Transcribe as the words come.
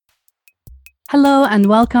Hello and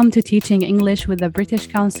welcome to Teaching English with the British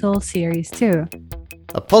Council Series 2.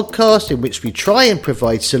 A podcast in which we try and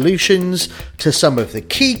provide solutions to some of the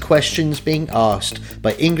key questions being asked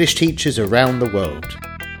by English teachers around the world.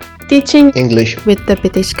 Teaching English with the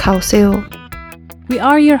British Council. We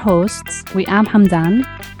are your hosts, Wiam Hamdan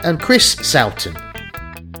and Chris Soughton.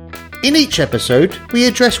 In each episode, we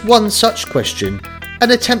address one such question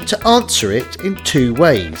and attempt to answer it in two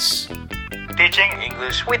ways. Teaching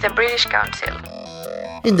English with the British Council.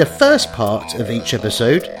 In the first part of each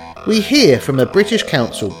episode, we hear from a British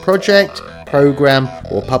Council project, programme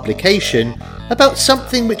or publication about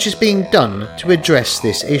something which is being done to address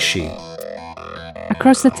this issue.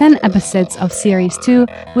 Across the 10 episodes of Series 2,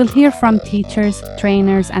 we'll hear from teachers,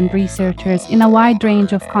 trainers and researchers in a wide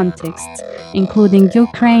range of contexts, including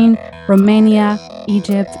Ukraine, Romania,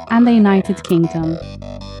 Egypt and the United Kingdom.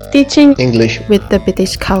 Teaching English with the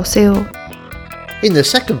British Council. In the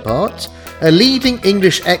second part, a leading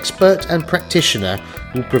English expert and practitioner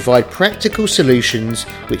will provide practical solutions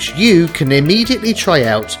which you can immediately try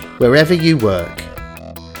out wherever you work.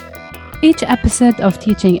 Each episode of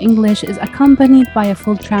Teaching English is accompanied by a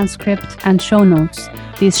full transcript and show notes.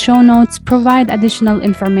 These show notes provide additional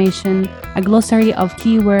information, a glossary of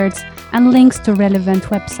keywords, and links to relevant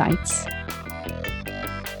websites.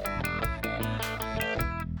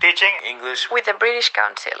 Teaching English with the British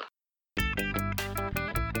Council.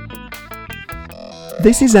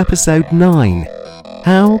 This is episode 9.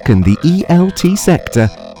 How can the ELT sector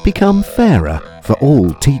become fairer for all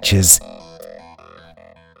teachers?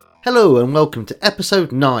 Hello and welcome to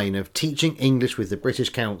episode 9 of Teaching English with the British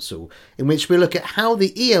Council, in which we look at how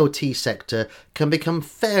the ELT sector can become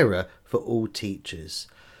fairer for all teachers.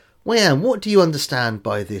 Wiam, what do you understand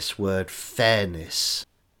by this word fairness?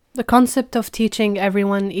 The concept of teaching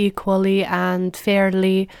everyone equally and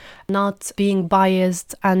fairly, not being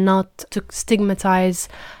biased and not to stigmatize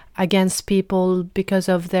against people because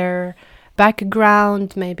of their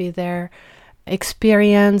background, maybe their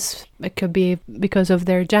experience, it could be because of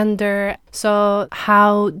their gender. So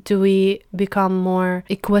how do we become more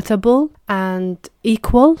equitable and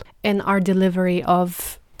equal in our delivery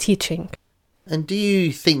of teaching? And do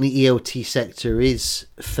you think the ELT sector is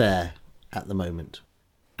fair at the moment?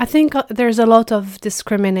 I think there's a lot of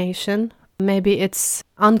discrimination. Maybe it's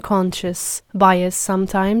unconscious bias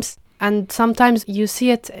sometimes. And sometimes you see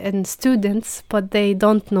it in students, but they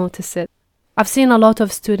don't notice it. I've seen a lot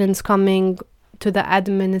of students coming to the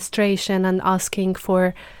administration and asking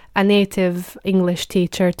for a native English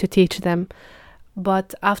teacher to teach them.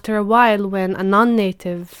 But after a while, when a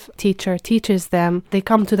non-native teacher teaches them, they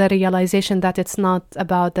come to the realization that it's not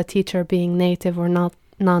about the teacher being native or not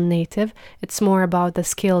non-native. It's more about the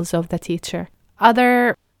skills of the teacher.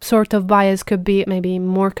 Other sort of bias could be maybe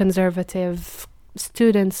more conservative.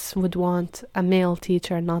 Students would want a male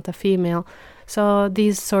teacher, not a female. So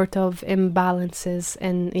these sort of imbalances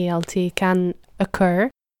in ELT can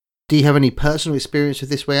occur. Do you have any personal experience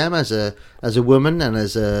with this, Wiam, as a woman and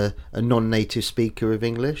as a non-native speaker of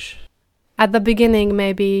English? At the beginning,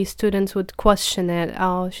 maybe students would question it.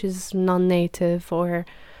 Oh, she's non-native or...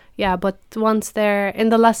 Yeah, but once they're in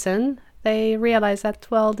the lesson, they realize that,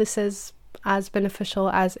 well, this is as beneficial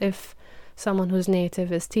as if someone who's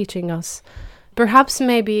native is teaching us. Perhaps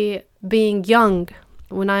maybe being young.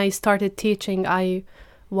 When I started teaching, I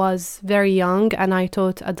was very young and I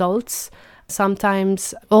taught adults,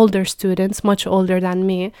 sometimes older students, much older than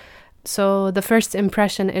me. So the first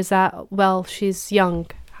impression is that, well, she's young.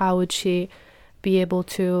 How would she be able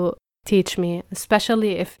to teach me?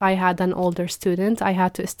 Especially if I had an older student, I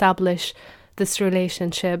had to establish this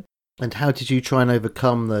relationship. And how did you try and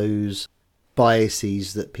overcome those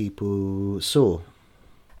biases that people saw?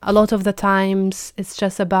 A lot of the times it's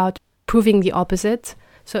just about proving the opposite.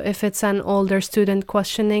 So if it's an older student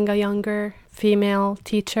questioning a younger female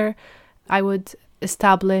teacher, I would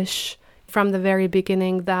establish from the very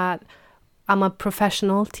beginning that I'm a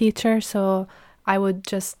professional teacher, so I would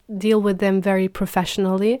just deal with them very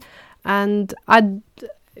professionally. And I'd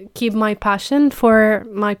keep my passion for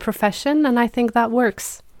my profession, and I think that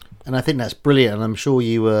works. And I think that's brilliant, and I'm sure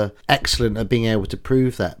you were excellent at being able to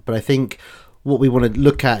prove that. But I think what we want to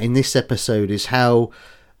look at in this episode is how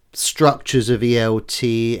structures of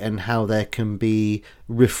ELT and how there can be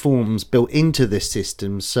reforms built into this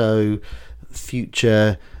system so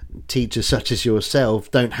future teachers such as yourself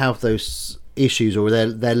don't have those issues, or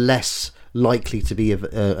they're less likely to be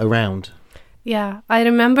around. Yeah, I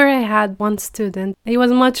remember I had one student. He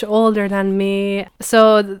was much older than me.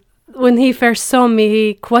 So when he first saw me,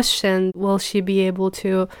 he questioned, will she be able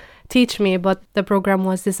to teach me? But the program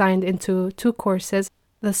was designed into 2 courses.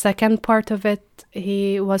 The second part of it,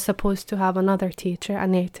 he was supposed to have another teacher, a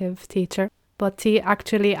native teacher, but he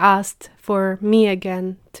actually asked for me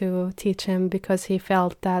again to teach him because he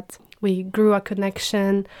felt that we grew a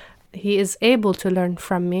connection. He is able to learn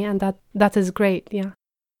from me, and that is great, yeah.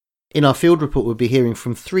 In our field report, we'll be hearing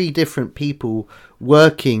from 3 different people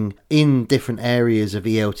working in different areas of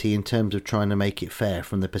ELT in terms of trying to make it fair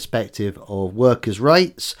from the perspective of workers'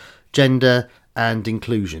 rights, gender and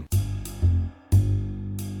inclusion.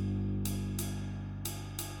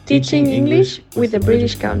 Teaching English with the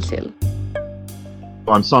British Council.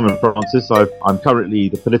 I'm Simon Francis. I'm currently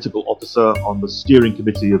the political officer on the steering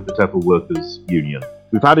committee of the TEFL Workers' Union.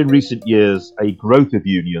 We've had in recent years a growth of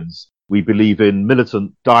unions. We believe in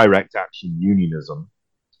militant direct action unionism.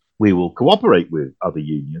 We will cooperate with other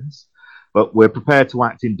unions, but we're prepared to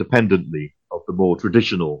act independently of the more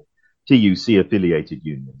traditional TUC-affiliated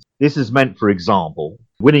unions. This has meant, for example,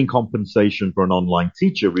 winning compensation for an online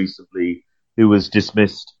teacher recently who was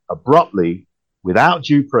dismissed abruptly, without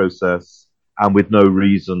due process, and with no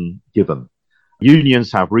reason given.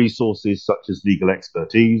 Unions have resources such as legal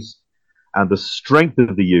expertise, and the strength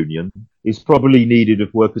of the union is probably needed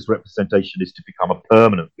if workers' representation is to become a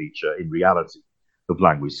permanent feature in reality of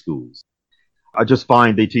language schools. I just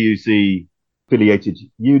find the TUC-affiliated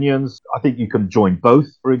unions, I think you can join both,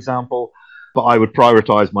 for example, but I would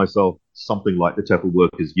prioritise myself something like the TEFL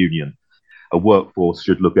Workers' Union. A workforce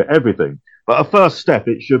should look at everything. But a first step,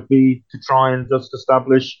 it should be to try and just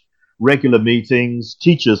establish regular meetings,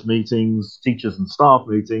 teachers' and staff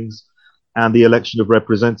meetings, and the election of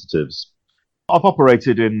representatives. I've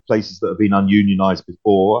operated in places that have been ununionised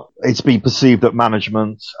before. It's been perceived that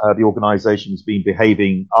management, the organisation, has been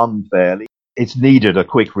behaving unfairly. It's needed a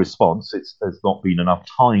quick response. There's not been enough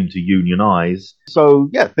time to unionise. So,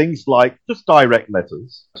 yeah, things like just direct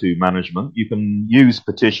letters to management. You can use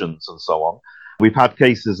petitions and so on. We've had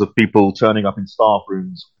cases of people turning up in staff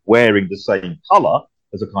rooms wearing the same colour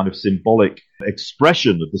as a kind of symbolic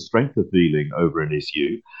expression of the strength of feeling over an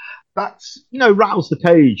issue. That's, rouse the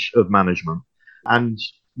cage of management, and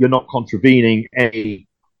you're not contravening any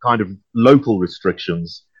kind of local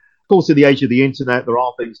restrictions. Of course, in the age of the internet, there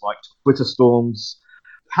are things like Twitter storms.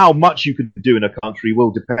 How much you can do in a country will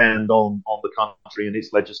depend on the country and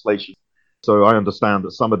its legislation. So I understand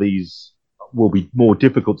that some of these will be more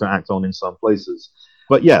difficult to act on in some places.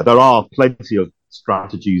 But yeah, there are plenty of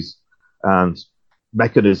strategies and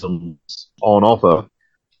mechanisms on offer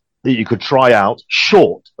that you could try out,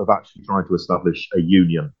 short of actually trying to establish a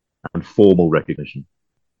union and formal recognition.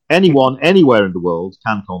 Anyone, anywhere in the world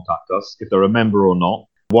can contact us if they're a member or not,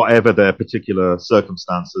 whatever their particular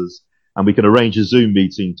circumstances, and we can arrange a Zoom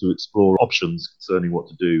meeting to explore options concerning what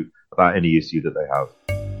to do about any issue that they have.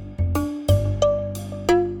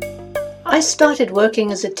 I started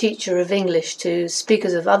working as a teacher of English to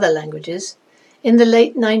speakers of other languages in the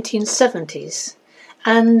late 1970s.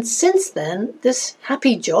 And since then, this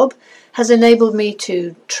happy job has enabled me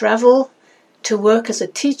to travel, to work as a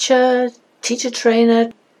teacher, teacher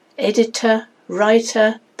trainer, editor,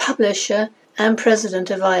 writer, publisher, and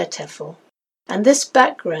president of IATEFL. And this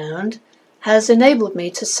background has enabled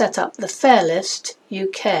me to set up the Fairlist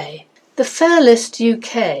UK. The Fairlist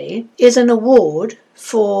UK is an award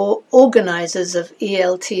for organisers of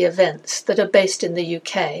ELT events that are based in the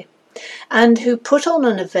UK and who put on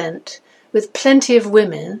an event with plenty of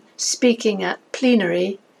women speaking at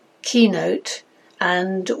plenary, keynote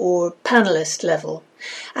and or panellist level.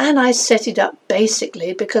 And I set it up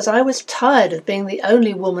basically because I was tired of being the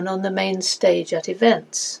only woman on the main stage at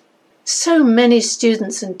events. So many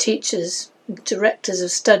students and teachers, directors of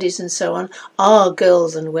studies and so on, are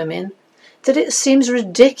girls and women, that it seems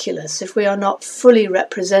ridiculous if we are not fully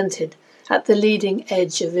represented at the leading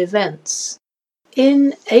edge of events.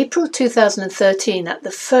 In April 2013, at the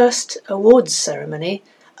first awards ceremony,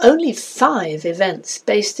 only 5 events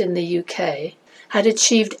based in the UK had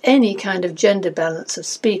achieved any kind of gender balance of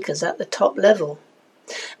speakers at the top level.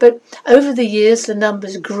 But over the years, the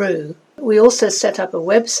numbers grew. We also set up a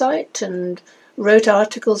website and wrote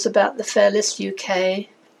articles about the Fairlist UK.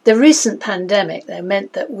 The recent pandemic, though,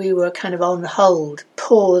 meant that we were kind of on hold,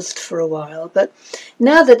 paused for a while. But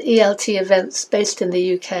now that ELT events based in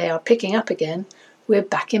the UK are picking up again, we're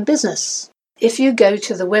back in business. If you go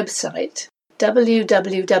to the website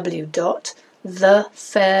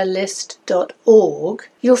www.thefairlist.org,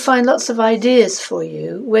 you'll find lots of ideas for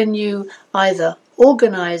you when you either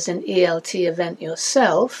organise an ELT event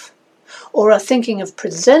yourself, or are thinking of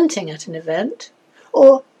presenting at an event,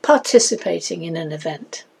 or participating in an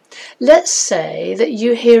event. Let's say that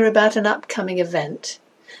you hear about an upcoming event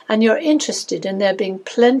and you're interested in there being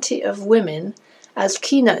plenty of women as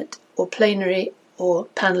keynote or plenary or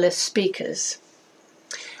panelist speakers?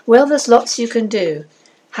 Well, there's lots you can do.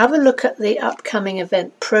 Have a look at the upcoming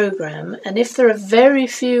event programme, and if there are very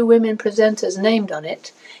few women presenters named on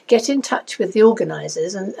it, get in touch with the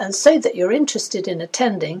organisers and say that you're interested in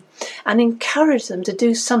attending, and encourage them to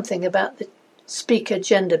do something about the speaker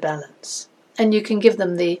gender balance. And you can give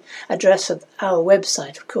them the address of our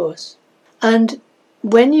website, of course. And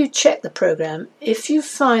when you check the programme, if you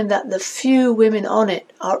find that the few women on it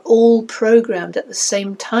are all programmed at the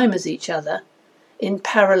same time as each other in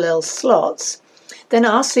parallel slots, then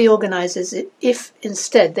ask the organisers if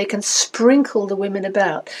instead they can sprinkle the women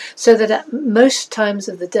about so that at most times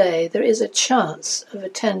of the day there is a chance of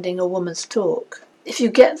attending a woman's talk. If you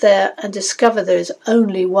get there and discover there is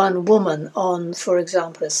only one woman on, for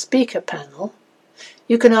example, a speaker panel,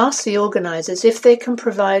 you can ask the organisers if they can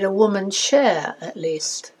provide a woman's share at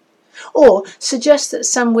least. Or suggest that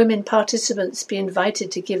some women participants be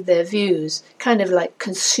invited to give their views, kind of like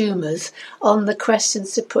consumers, on the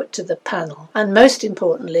questions to put to the panel. And most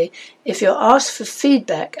importantly, if you're asked for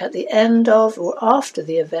feedback at the end of or after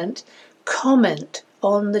the event, comment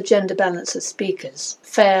on the gender balance of speakers,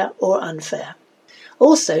 fair or unfair.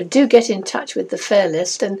 Also, do get in touch with the Fair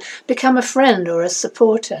List and become a friend or a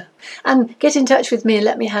supporter. And get in touch with me and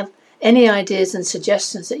let me have any ideas and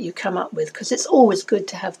suggestions that you come up with, because it's always good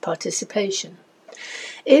to have participation.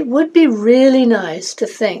 It would be really nice to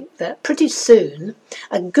think that pretty soon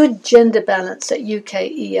a good gender balance at UK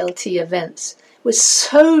ELT events was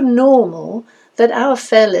so normal that our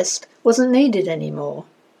Fair List wasn't needed anymore.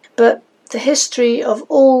 But the history of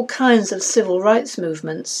all kinds of civil rights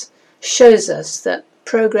movements shows us that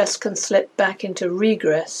progress can slip back into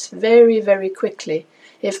regress very, very quickly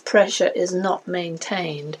if pressure is not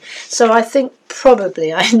maintained. So I think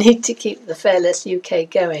probably I need to keep the Fair List UK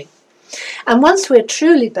going. And once we're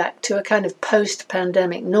truly back to a kind of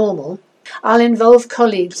post-pandemic normal, I'll involve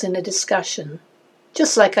colleagues in a discussion,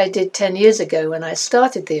 just like I did 10 years ago when I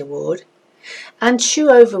started the award, and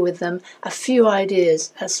chew over with them a few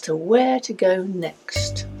ideas as to where to go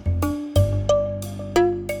next.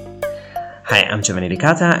 Hi, I'm Giovanni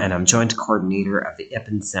Licata, and I'm Joint Coordinator of the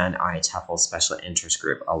IPNSEN IATEFL Special Interest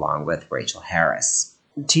Group, along with Rachel Harris.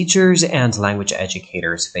 Teachers and language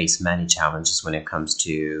educators face many challenges when it comes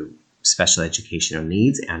to special educational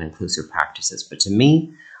needs and inclusive practices. But to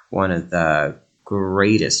me, one of the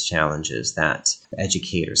greatest challenges that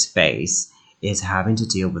educators face is having to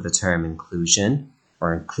deal with the term inclusion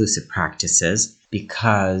or inclusive practices,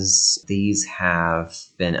 because these have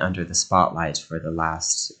been under the spotlight for the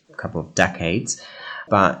last couple of decades,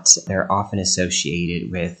 but they're often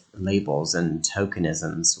associated with labels and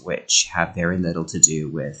tokenisms which have very little to do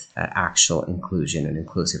with actual inclusion and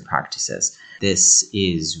inclusive practices. This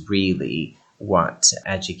is really what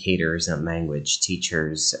educators and language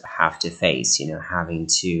teachers have to face, having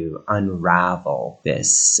to unravel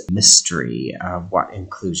this mystery of what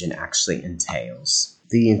inclusion actually entails.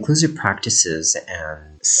 The Inclusive Practices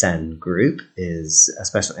and SEN group is a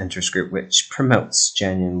special interest group which promotes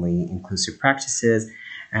genuinely inclusive practices,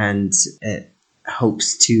 and it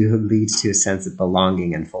hopes to lead to a sense of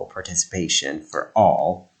belonging and full participation for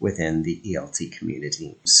all within the ELT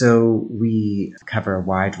community. So we cover a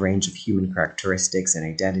wide range of human characteristics and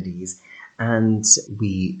identities, and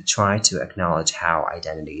we try to acknowledge how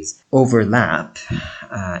identities overlap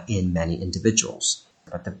in many individuals.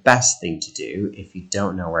 But the best thing to do, if you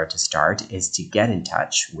don't know where to start, is to get in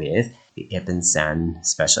touch with the IPNSEN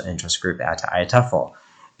Special Interest Group at IATEFL,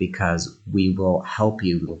 because we will help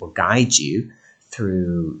you, we will guide you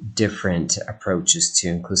through different approaches to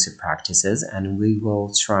inclusive practices, and we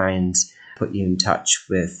will try and put you in touch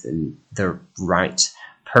with the right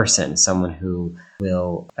person, someone who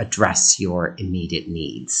will address your immediate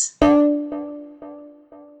needs.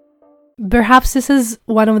 Perhaps this is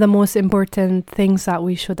one of the most important things that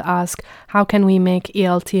we should ask. How can we make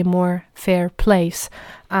ELT a more fair place?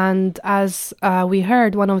 And as we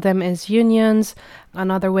heard, one of them is unions.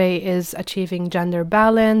 Another way is achieving gender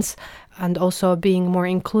balance and also being more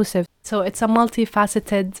inclusive. So it's a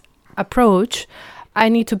multifaceted approach. I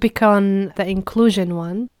need to pick on the inclusion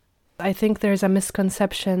one. I think there's a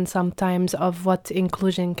misconception sometimes of what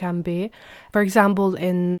inclusion can be. For example,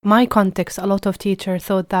 in my context, a lot of teachers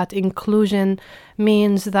thought that inclusion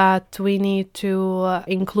means that we need to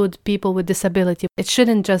include people with disability. It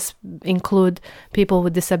shouldn't just include people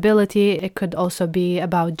with disability. It could also be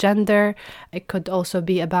about gender. It could also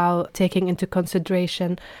be about taking into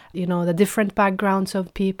consideration, the different backgrounds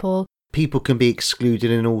of people. People can be excluded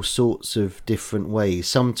in all sorts of different ways.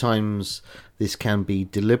 Sometimes this can be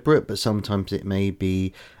deliberate, but sometimes it may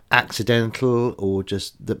be accidental, or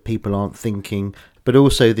just that people aren't thinking but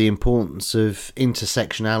also the importance of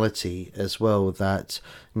intersectionality as well, that,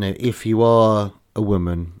 if you are a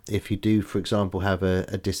woman, if you do, for example, have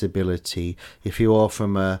a disability, if you are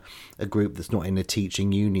from a group that's not in a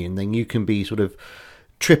teaching union, then you can be sort of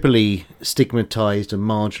triply stigmatized and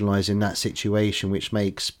marginalized in that situation, which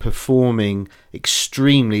makes performing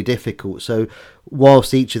extremely difficult. So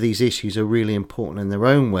whilst each of these issues are really important in their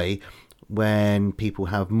own way, when people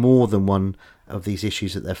have more than one of these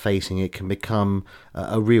issues that they're facing, it can become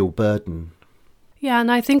a real burden. Yeah,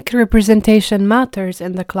 and I think representation matters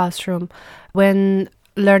in the classroom. When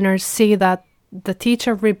learners see that the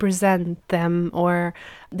teacher represents them, or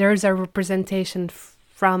there's a representation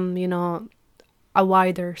from, a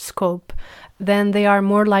wider scope, then they are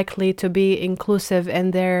more likely to be inclusive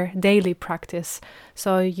in their daily practice.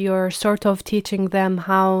 So you're sort of teaching them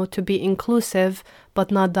how to be inclusive,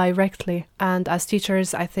 but not directly. And as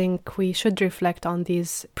teachers, I think we should reflect on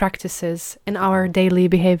these practices in our daily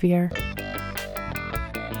behavior.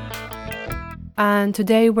 And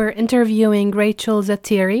today we're interviewing Rachel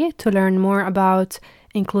Zatiri to learn more about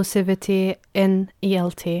inclusivity in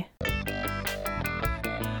ELT.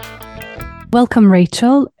 Welcome,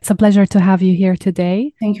 Rachel. It's a pleasure to have you here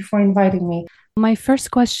today. Thank you for inviting me. My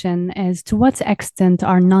first question is, to what extent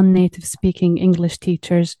are non-native speaking English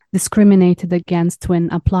teachers discriminated against when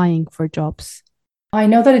applying for jobs? I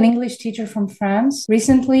know that an English teacher from France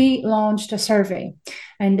recently launched a survey,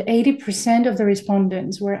 and 80% of the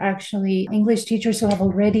respondents were actually English teachers who have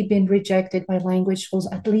already been rejected by language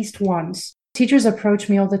schools at least once. Teachers approach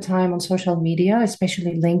me all the time on social media,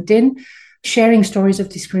 especially LinkedIn, sharing stories of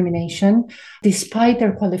discrimination despite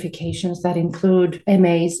their qualifications that include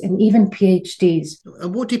MAs and even PhDs.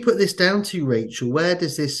 And what do you put this down to, Rachel? Where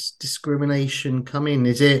does this discrimination come in?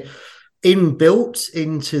 Is it inbuilt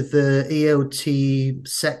into the ELT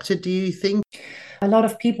sector, do you think? A lot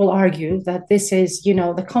of people argue that this is,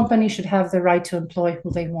 the company should have the right to employ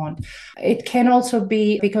who they want. It can also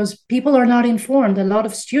be because people are not informed. A lot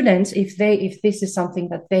of students, if this is something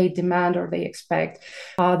that they demand or they expect,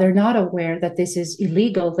 they're not aware that this is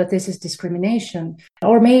illegal, that this is discrimination.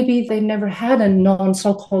 Or maybe they've never had a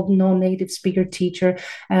so-called non-native speaker teacher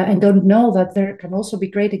and don't know that there can also be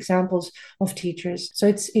great examples of teachers.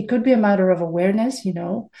 So it could be a matter of awareness,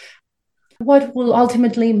 What will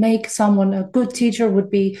ultimately make someone a good teacher would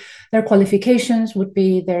be their qualifications, would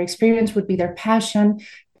be their experience, would be their passion.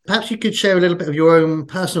 Perhaps you could share a little bit of your own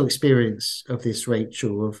personal experience of this,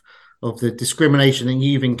 Rachel, of the discrimination that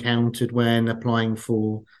you've encountered when applying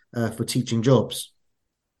for teaching jobs.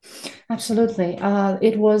 Absolutely.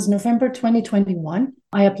 It was November 2021.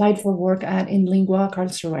 I applied for work in Lingua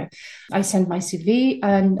Karlsruhe. I sent my CV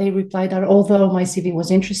and they replied that although my CV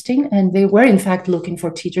was interesting and they were in fact looking for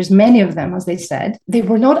teachers, many of them, as they said, they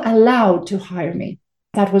were not allowed to hire me.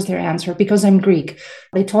 That was their answer because I'm Greek.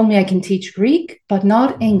 They told me I can teach Greek, but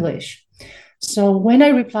not English. So when I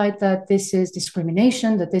replied that this is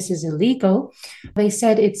discrimination, that this is illegal, they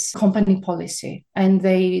said it's company policy and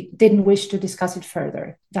they didn't wish to discuss it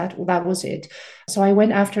further. That was it. So I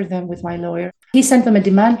went after them with my lawyer. He sent them a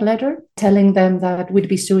demand letter telling them that we'd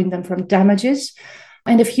be suing them for damages.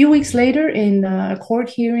 And a few weeks later, in a court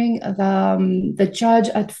hearing, the judge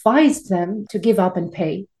advised them to give up and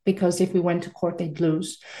pay because if we went to court, they'd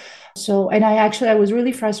lose. So, and I was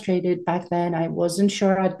really frustrated back then. I wasn't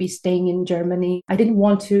sure I'd be staying in Germany. I didn't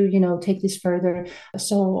want to, take this further.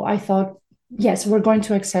 So I thought, yes, we're going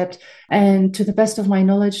to accept. And to the best of my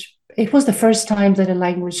knowledge, it was the first time that a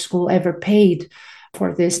language school ever paid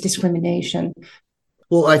for this discrimination.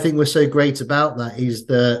 What I think was so great about that is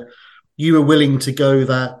that you were willing to go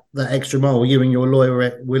that extra mile. You and your lawyer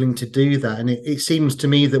were willing to do that. And it seems to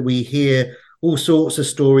me that we hear all sorts of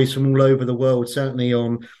stories from all over the world, certainly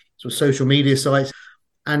on sort of social media sites.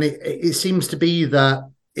 And it seems to be that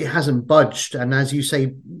it hasn't budged. And as you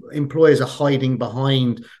say, employers are hiding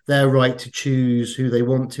behind their right to choose who they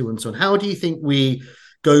want to and so on. How do you think we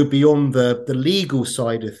go beyond the legal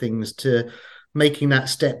side of things to making that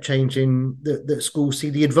step change in that schools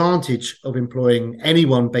see the advantage of employing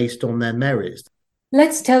anyone based on their merits?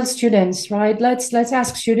 Let's tell students, right? Let's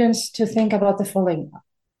ask students to think about the following.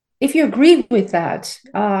 If you agree with that,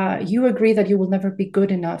 you agree that you will never be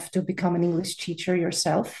good enough to become an English teacher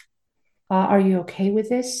yourself. Are you okay with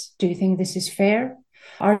this? Do you think this is fair?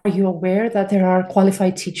 Are you aware that there are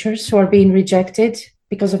qualified teachers who are being rejected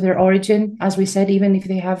because of their origin? As we said, even if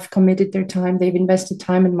they have committed their time, they've invested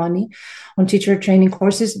time and money on teacher training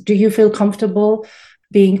courses. Do you feel comfortable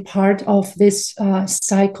being part of this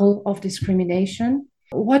cycle of discrimination?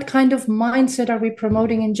 What kind of mindset are we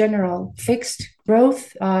promoting in general? Fixed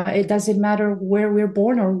growth? It doesn't matter where we're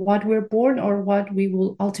born or what we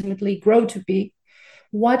will ultimately grow to be.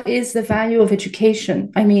 what is the value of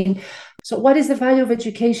education? I mean, so what is the value of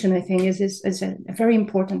education, I think, is a very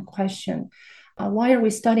important question. Why are we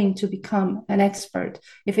studying to become an expert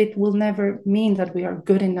if it will never mean that we are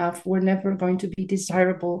good enough? We're never going to be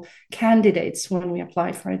desirable candidates when we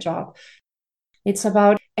apply for a job. It's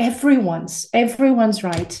about everyone's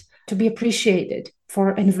right to be appreciated for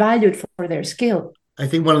and valued for their skill. I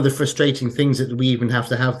think one of the frustrating things that we even have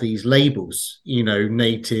to have these labels,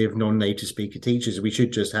 native, non-native speaker teachers. We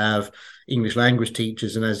should just have English language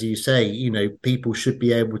teachers. And as you say, people should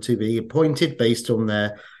be able to be appointed based on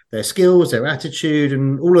their skills, their attitude,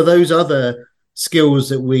 and all of those other skills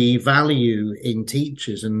that we value in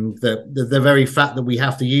teachers. And the very fact that we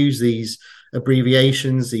have to use these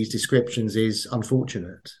abbreviations, these descriptions, is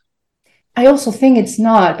unfortunate. I also think it's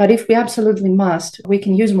not, but if we absolutely must, we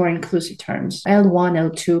can use more inclusive terms.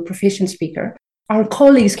 L1, L2, proficient speaker. Our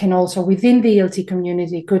colleagues can also, within the ELT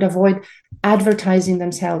community, could avoid advertising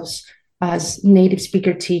themselves as native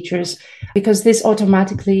speaker teachers, because this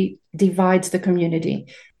automatically divides the community.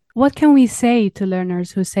 What can we say to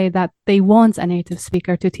learners who say that they want a native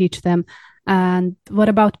speaker to teach them? And what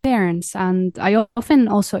about parents? And I often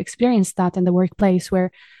also experience that in the workplace,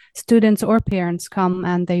 where students or parents come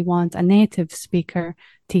and they want a native speaker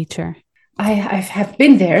teacher. I have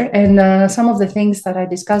been there, and some of the things that I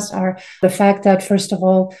discussed are the fact that, first of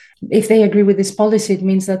all, if they agree with this policy, it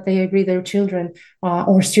means that they agree their children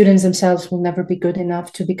or students themselves will never be good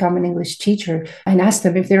enough to become an English teacher, and ask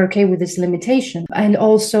them if they're okay with this limitation. And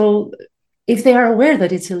also, if they are aware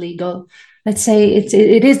that it's illegal. Let's say it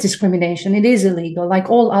is discrimination. It is illegal, like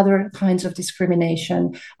all other kinds of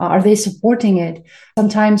discrimination. Are they supporting it?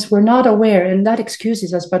 Sometimes we're not aware, and that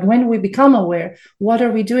excuses us. But when we become aware, what are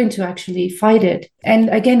we doing to actually fight it? And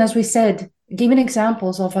again, as we said, giving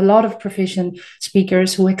examples of a lot of proficient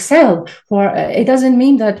speakers who excel. It doesn't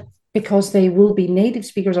mean that because they will be native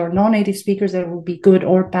speakers or non-native speakers, they will be good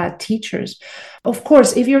or bad teachers. Of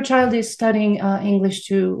course, if your child is studying English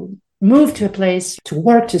to move to a place to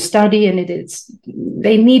work, to study, and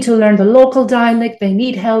they need to learn the local dialect, they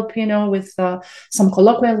need help, with some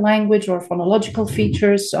colloquial language or phonological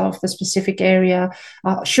features of the specific area.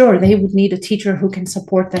 Sure, they would need a teacher who can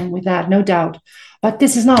support them with that, no doubt. But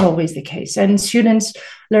this is not always the case. And students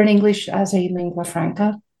learn English as a lingua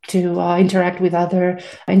franca to interact with other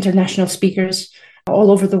international speakers all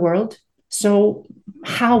over the world. So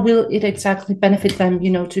how will it exactly benefit them,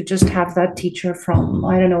 to just have that teacher from,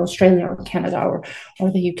 I don't know, Australia or Canada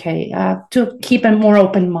or the UK, to keep a more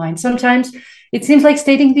open mind? Sometimes it seems like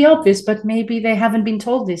stating the obvious, but maybe they haven't been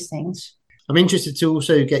told these things. I'm interested to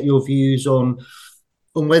also get your views on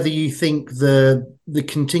whether you think the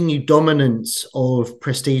continued dominance of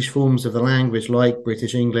prestige forms of the language, like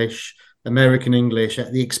British English, American English,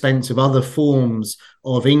 at the expense of other forms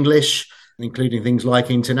of English, including things like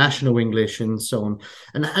international English and so on,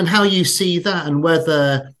 and how you see that, and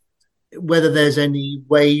whether there's any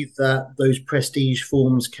way that those prestige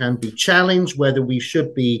forms can be challenged, whether we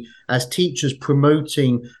should be, as teachers,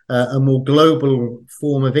 promoting a more global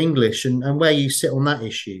form of English, and where you sit on that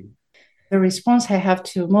issue. The response I have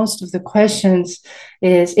to most of the questions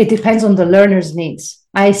is it depends on the learner's needs.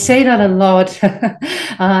 I say that a lot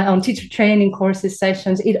on teacher training courses,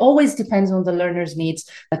 sessions. It always depends on the learner's needs,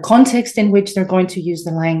 the context in which they're going to use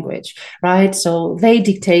the language, right? So they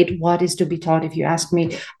dictate what is to be taught. If you ask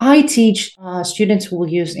me, I teach students who will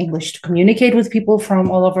use English to communicate with people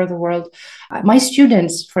from all over the world. My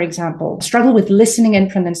students, for example, struggle with listening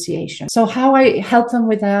and pronunciation. So how I help them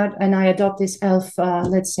with that, and I adopt this ELF,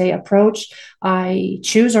 approach. I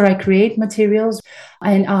choose or I create materials,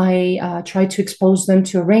 and I try to expose them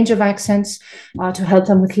to a range of accents to help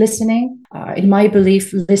them with listening. In my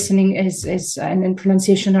belief, listening and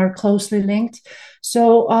pronunciation are closely linked.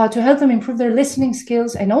 So to help them improve their listening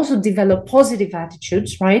skills and also develop positive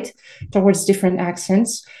attitudes, right, towards different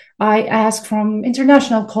accents, I ask from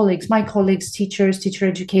international colleagues, my colleagues, teachers, teacher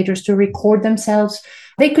educators, to record themselves.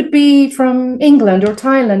 They could be from England or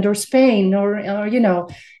Thailand or Spain or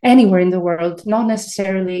anywhere in the world, not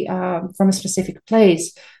necessarily from a specific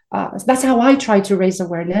place. That's how I try to raise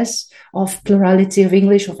awareness of plurality of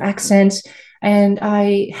English, of accents. And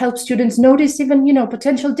I help students notice even,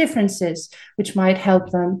 potential differences, which might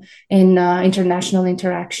help them in international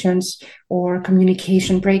interactions or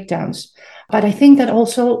communication breakdowns. But I think that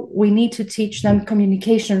also we need to teach them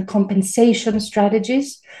communication compensation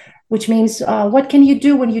strategies, which means what can you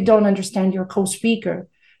do when you don't understand your co-speaker,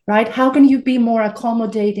 right? How can you be more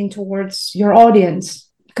accommodating towards your audience?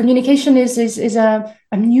 Communication is a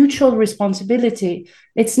mutual responsibility.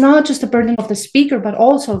 It's not just a burden of the speaker, but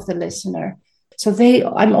also of the listener. So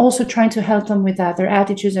I'm also trying to help them with that, their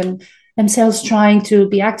attitudes, and themselves trying to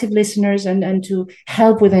be active listeners and to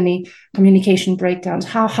help with any communication breakdowns.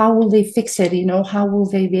 How will they fix it? How will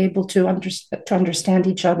they be able to understand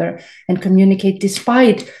each other and communicate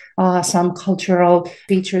despite some cultural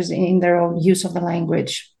features in their own use of the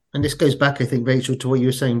language? And this goes back, I think, Rachel, to what you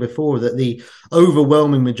were saying before, that the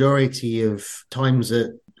overwhelming majority of times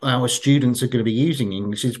that our students are going to be using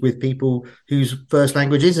English is with people whose first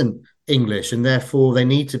language isn't English, and therefore they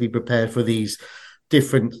need to be prepared for these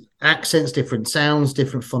different accents, different sounds,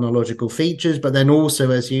 different phonological features, but then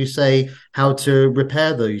also, as you say, how to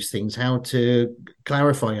repair those things, how to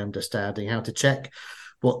clarify understanding, how to check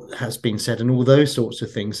what has been said, and all those sorts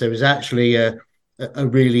of things. So it's actually a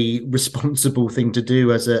really responsible thing to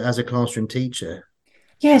do as a classroom teacher.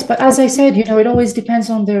 Yes, but as I said, it always depends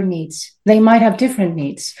on their needs. They might have different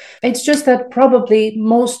needs. It's just that probably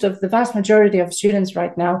the vast majority of students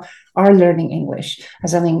right now are learning English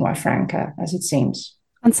as a lingua franca, as it seems.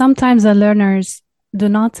 And sometimes the learners do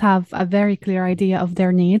not have a very clear idea of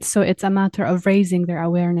their needs. So it's a matter of raising their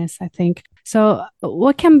awareness, I think. So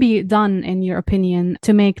what can be done, in your opinion,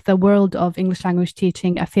 to make the world of English language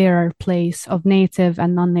teaching a fairer place of native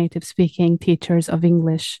and non-native speaking teachers of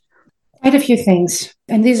English? Quite a few things.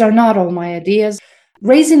 And these are not all my ideas.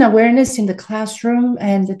 Raising awareness in the classroom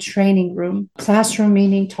and the training room. Classroom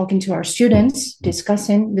meaning talking to our students,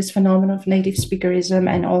 discussing this phenomenon of native speakerism,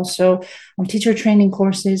 and also on teacher training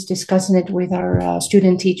courses, discussing it with our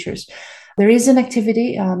student teachers. There is an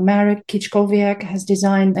activity, Marek Kiczkowiak has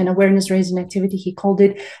designed an awareness-raising activity. He called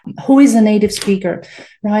it, Who is a Native Speaker,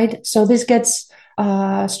 right? So this gets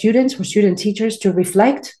students or student teachers to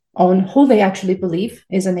reflect on who they actually believe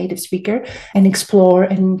is a native speaker and explore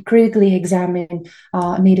and critically examine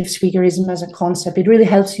native speakerism as a concept. It really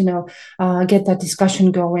helps, get that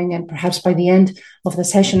discussion going, and perhaps by the end of the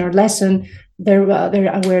session or lesson, their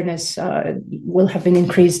awareness will have been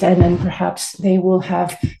increased, and then perhaps they will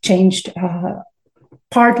have changed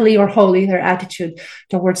partly or wholly their attitude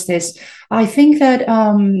towards this. I think that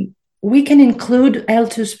we can include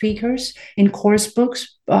L2 speakers in course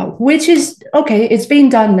books, which is, okay, it's being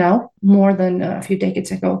done now more than a few decades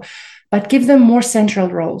ago, but give them more central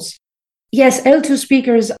roles. Yes, L2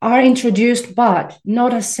 speakers are introduced, but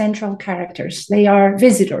not as central characters. They are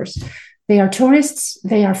visitors. They are tourists.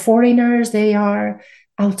 They are foreigners. They are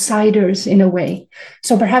outsiders in a way.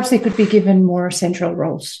 So perhaps they could be given more central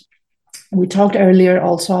roles. We talked earlier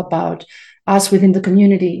also about us within the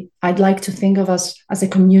community. I'd like to think of us as a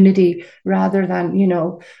community rather than,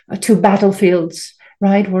 two battlefields,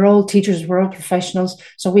 right? We're all teachers, we're all professionals.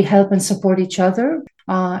 So we help and support each other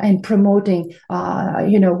and promoting,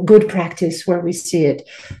 good practice where we see it.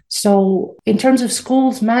 So in terms of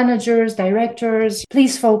schools, managers, directors,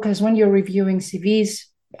 please focus when you're reviewing CVs.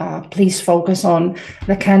 Please focus on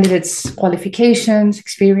the candidates' qualifications,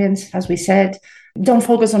 experience, as we said. Don't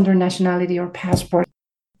focus on their nationality or passport.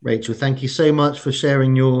 Rachel, thank you so much for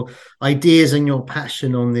sharing your ideas and your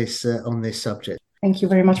passion on this subject. Thank you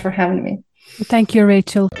very much for having me. Thank you,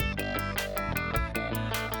 Rachel.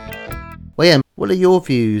 Well, what are your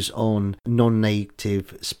views on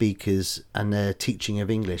non-native speakers and their teaching of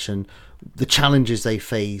English, and the challenges they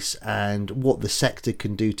face, and what the sector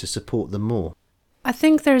can do to support them more? I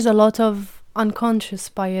think there's a lot of unconscious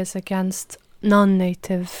bias against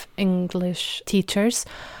non-native English teachers.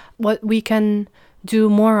 What we can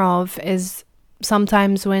do more of is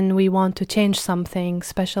sometimes when we want to change something,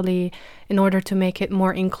 especially in order to make it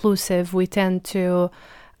more inclusive, we tend to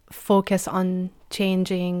focus on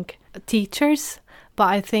changing teachers. But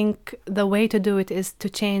I think the way to do it is to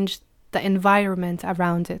change the environment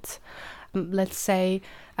around it. Let's say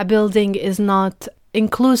a building is not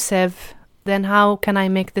inclusive, then how can I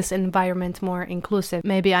make this environment more inclusive?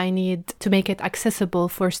 Maybe I need to make it accessible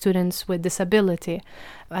for students with disability.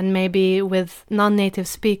 And maybe with non-native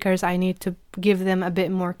speakers, I need to give them a bit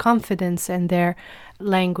more confidence in their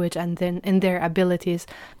language and then in their abilities.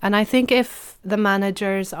 And I think if the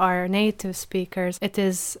managers are native speakers, it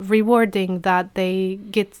is rewarding that they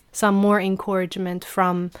get some more encouragement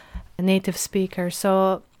from native speakers.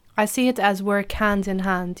 So I see it as work hand in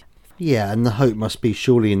hand. Yeah, and the hope must be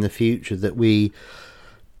surely in the future that we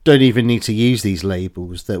don't even need to use these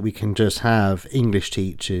labels, that we can just have English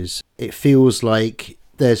teachers. It feels like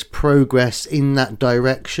there's progress in that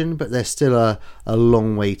direction, but there's still a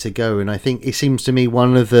long way to go. And I think it seems to me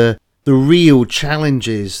one of the real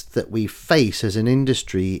challenges that we face as an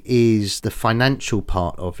industry is the financial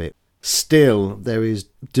part of it. Still, there is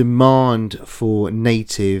demand for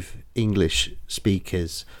native English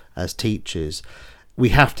speakers as teachers. We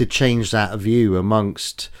have to change that view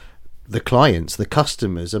amongst the clients, the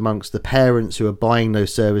customers, amongst the parents who are buying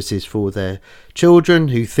those services for their children,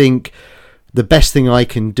 who think the best thing I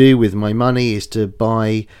can do with my money is to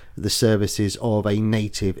buy the services of a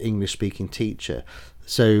native English-speaking teacher.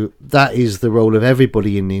 So that is the role of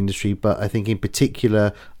everybody in the industry, but I think in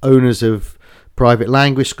particular owners of private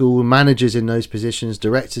language school, managers in those positions,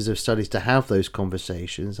 directors of studies, to have those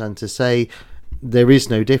conversations and to say there is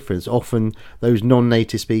no difference. Often those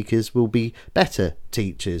non-native speakers will be better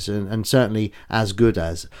teachers and certainly as good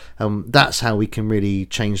as. That's how we can really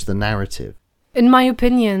change the narrative. In my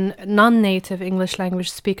opinion, non-native English language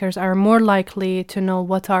speakers are more likely to know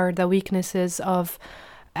what are the weaknesses of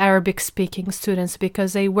Arabic-speaking students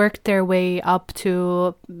because they worked their way up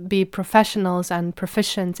to be professionals and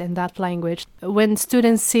proficient in that language. When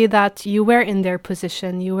students see that you were in their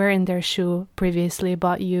position, you were in their shoe previously,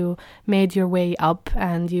 but you made your way up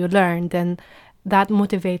and you learned, then that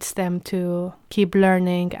motivates them to keep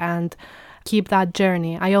learning and keep that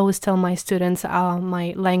journey. I always tell my students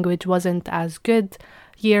my language wasn't as good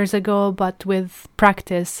years ago, but with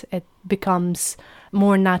practice it becomes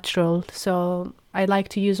more natural. So I like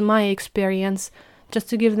to use my experience just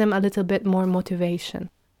to give them a little bit more motivation.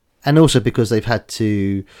 And also because they've had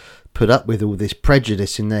to put up with all this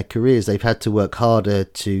prejudice in their careers, they've had to work harder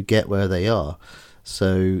to get where they are.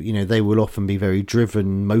 So, they will often be very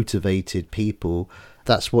driven, motivated people.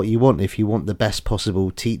 That's what you want. If you want the best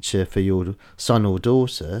possible teacher for your son or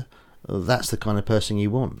daughter, that's the kind of person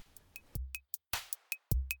you want.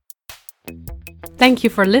 Thank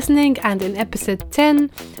you for listening, and in episode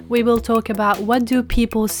 10 we will talk about what do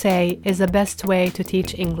people say is the best way to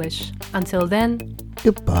teach English. Until then,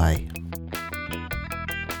 goodbye.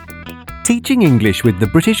 Teaching English with the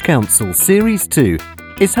British Council Series 2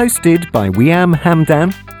 is hosted by Wiam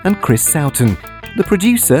Hamdan and Chris Soughton. The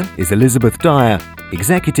producer is Elizabeth Dyer.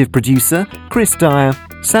 Executive producer Chris Dyer.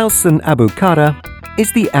 Salsan Abukara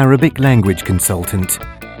is the Arabic language consultant.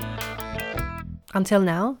 Until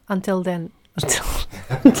now, until then.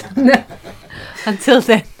 Until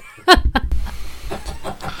then.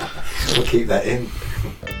 We'll keep that in.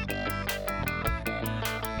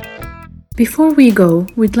 Before we go,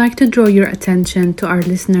 we'd like to draw your attention to our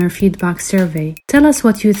listener feedback survey. Tell us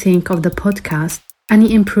what you think of the podcast,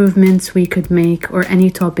 any improvements we could make, or any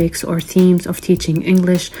topics or themes of teaching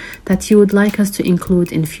English that you would like us to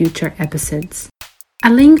include in future episodes. A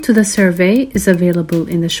link to the survey is available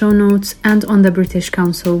in the show notes and on the British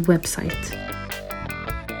Council website.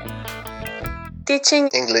 Teaching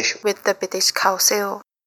English with the British Council.